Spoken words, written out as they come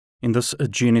In this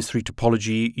GNS3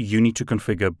 topology, you need to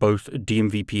configure both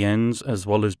DMVPNs as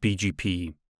well as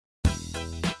BGP.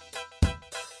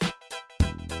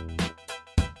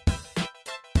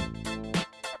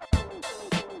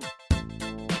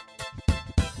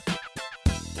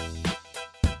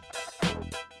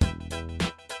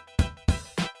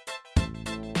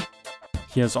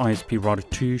 Here's ISP Router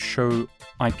 2 show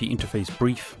IP interface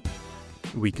brief.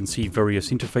 We can see various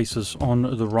interfaces on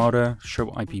the router,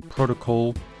 show IP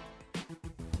protocol.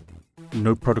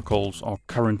 No protocols are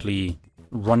currently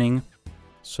running,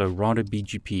 so router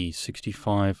BGP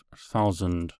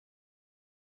 65000.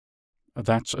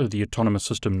 That's the autonomous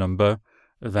system number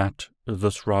that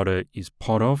this router is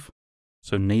part of.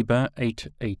 So neighbor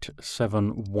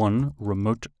 8871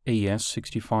 remote AS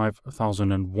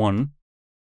 65001.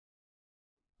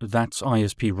 That's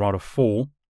ISP router 4.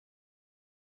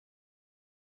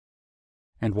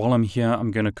 And while I'm here,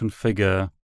 I'm going to configure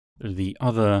the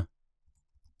other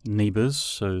neighbors.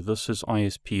 So this is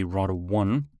ISP router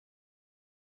 1,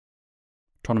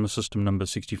 autonomous system number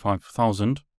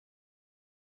 65000.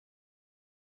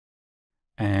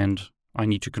 And I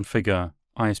need to configure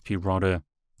ISP router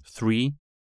 3.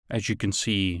 As you can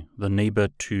see, the neighbor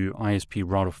to ISP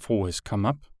router 4 has come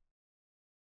up.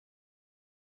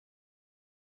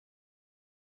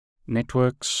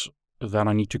 Networks that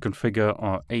I need to configure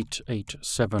are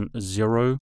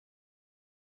 8870,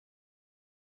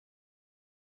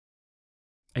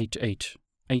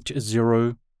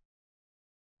 8880,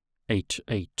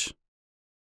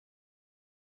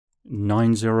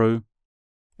 8890,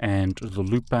 and the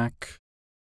Loopback,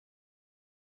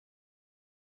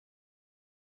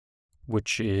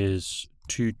 which is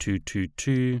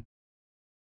 2222.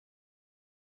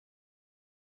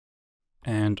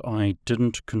 And I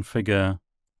didn't configure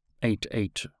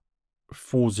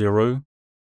 8840.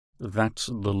 That's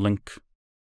the link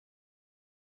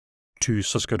to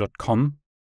cisco.com.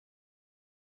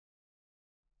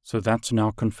 So that's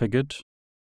now configured.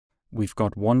 We've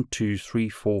got 1, 2, 3,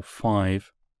 4,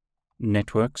 5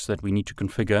 networks that we need to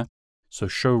configure. So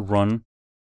show run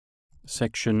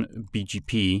section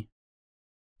BGP.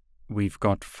 We've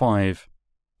got 5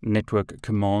 network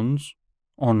commands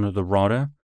on the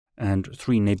router and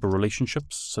 3 neighbor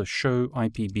relationships. So show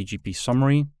IP BGP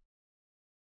summary.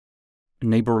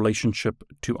 Neighbor relationship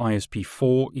to ISP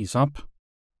 4 is up.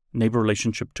 Neighbor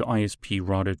relationship to ISP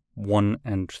router 1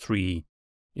 and 3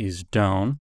 is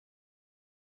down.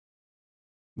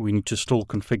 We need to still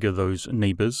configure those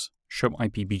neighbors. Show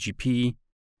IP BGP.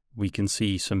 We can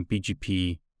see some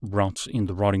BGP routes in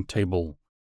the routing table.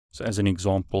 So as an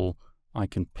example, I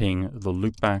can ping the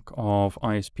loopback of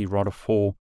ISP router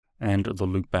 4 and the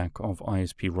loopback of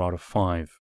ISP router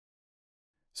 5.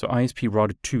 So ISP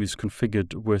router 2 is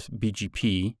configured with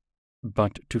BGP,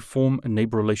 but to form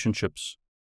neighbor relationships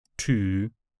to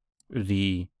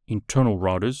the internal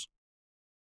routers,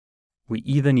 we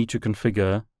either need to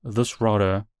configure this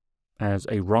router as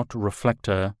a route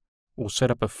reflector or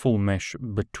set up a full mesh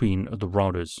between the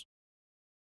routers.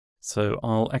 So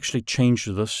I'll actually change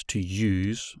this to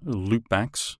use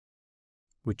Loopbacks,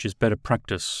 which is better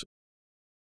practice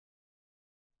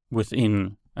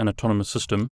within an autonomous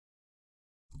system.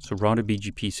 So router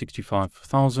BGP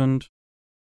 65000.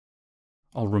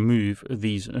 I'll remove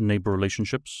these neighbor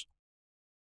relationships.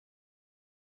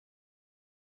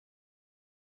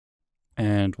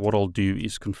 And what I'll do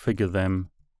is configure them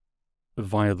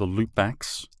via the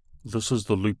Loopbacks. This is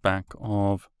the loopback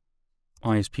of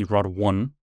ISP router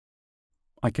 1.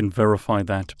 I can verify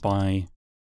that by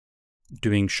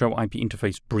doing show IP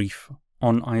interface brief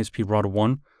on ISP router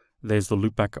 1. There's the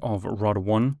loopback of router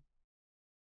 1.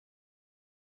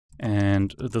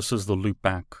 And this is the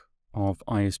loopback of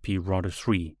ISP router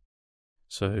 3.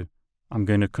 So I'm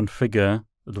going to configure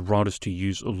the routers to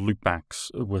use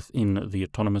loopbacks within the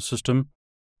autonomous system.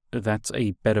 That's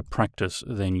a better practice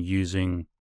than using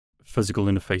physical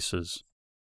interfaces.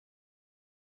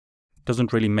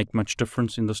 Doesn't really make much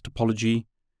difference in this topology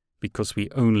because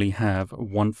we only have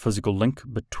one physical link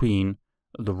between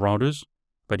the routers.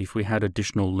 But if we had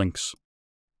additional links,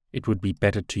 it would be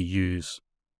better to use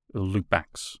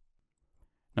loopbacks.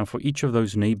 Now for each of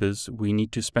those neighbors, we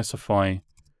need to specify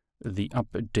the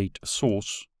update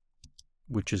source,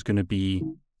 which is going to be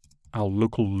our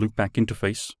local loopback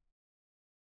interface.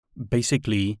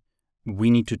 Basically,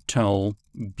 we need to tell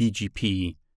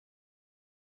BGP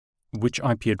which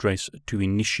IP address to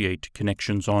initiate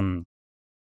connections on.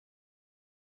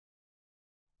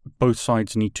 Both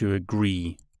sides need to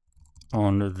agree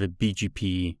on the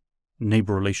BGP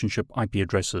neighbor relationship IP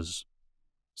addresses.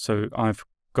 So I've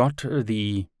got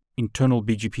the internal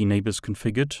BGP neighbors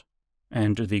configured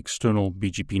and the external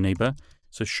BGP neighbor.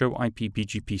 So show IP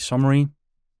BGP summary.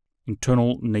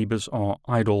 Internal neighbors are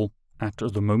idle at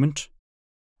the moment,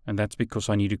 and that's because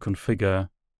I need to configure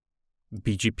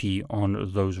BGP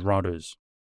on those routers.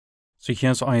 So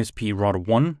here's ISP router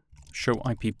 1, show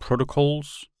IP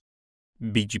protocols.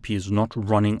 BGP is not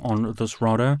running on this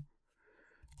router.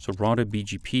 So router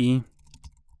BGP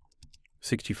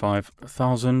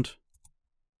 65,000,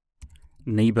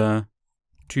 neighbor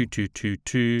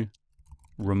 2222,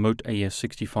 remote AS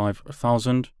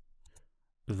 65,000.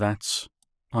 That's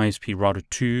ISP router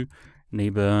 2,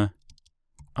 neighbor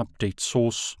update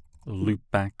source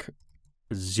loopback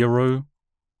 0,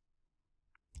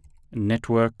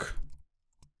 network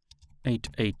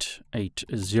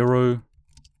 8880,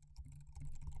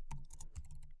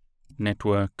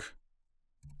 network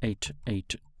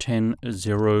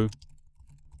 8810.0,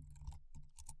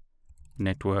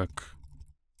 network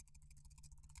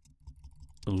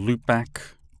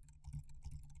loopback.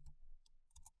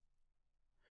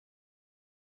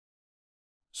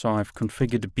 So I've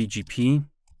configured BGP.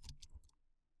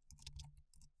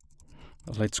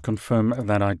 Let's confirm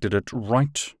that I did it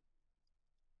right.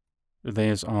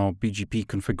 There's our BGP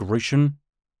configuration.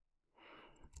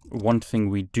 One thing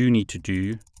we do need to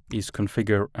do is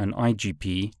configure an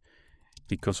IGP,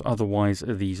 because otherwise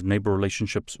these neighbor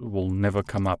relationships will never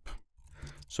come up.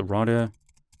 So router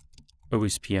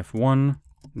OSPF1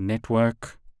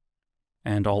 network,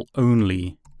 and I'll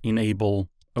only enable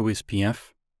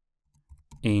OSPF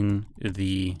in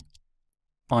the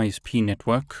ISP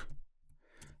network.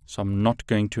 So I'm not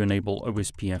going to enable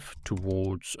OSPF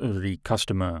towards the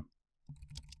customer.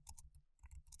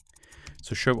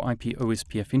 So show IP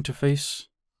OSPF interface,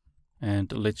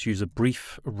 and let's use a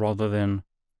brief rather than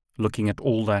looking at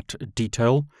all that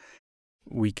detail.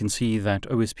 We can see that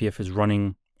OSPF is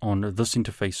running on this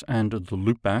interface and the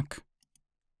loopback.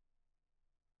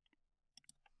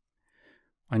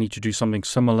 I need to do something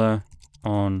similar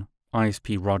on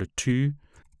ISP router 2.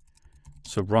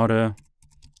 So router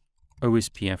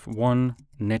OSPF1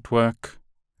 network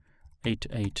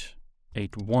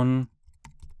 8881,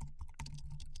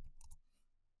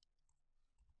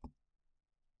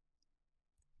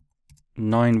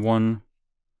 .9.1,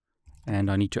 and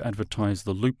I need to advertise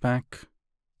the loopback.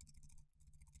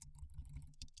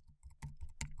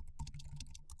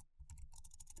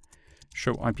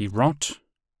 Show IP route.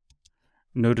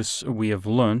 Notice we have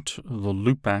learnt the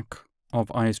loopback of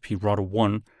ISP router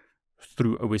 1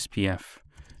 through OSPF.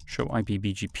 Show IP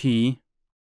BGP.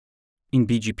 In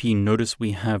BGP, notice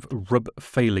we have RIB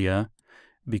failure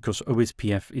because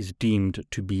OSPF is deemed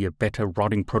to be a better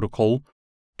routing protocol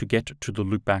to get to the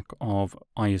loopback of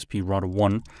ISP router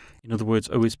 1. In other words,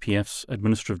 OSPF's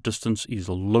administrative distance is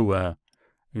lower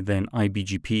than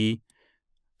IBGP,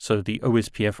 so the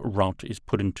OSPF route is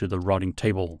put into the routing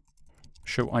table.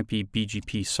 Show IP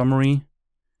BGP summary.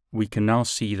 We can now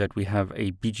see that we have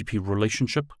a BGP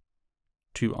relationship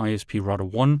to ISP router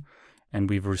 1, and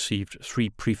we've received 3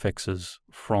 prefixes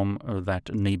from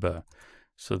that neighbor.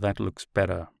 So that looks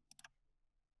better.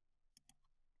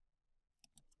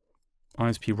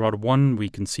 ISP router 1, we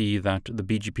can see that the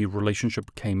BGP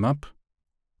relationship came up.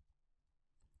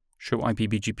 Show IP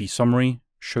BGP summary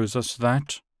shows us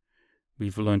that.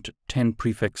 We've learnt 10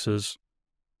 prefixes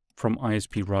from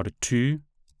ISP router 2.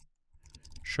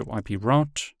 Show IP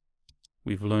route.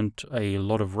 We've learnt a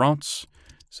lot of routes.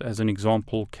 So as an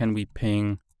example, can we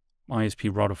ping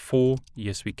ISP router 4?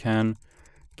 Yes, we can.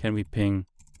 Can we ping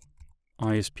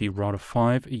ISP router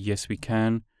 5? Yes, we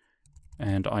can.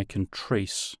 And I can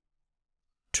trace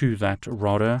to that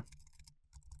router.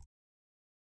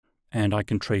 And I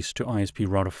can trace to ISP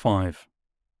router 5,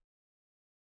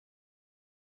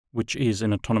 which is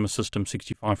in Autonomous System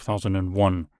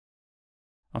 65001.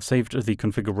 I've saved the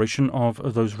configuration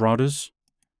of those routers.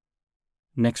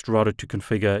 Next router to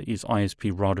configure is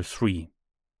ISP router 3.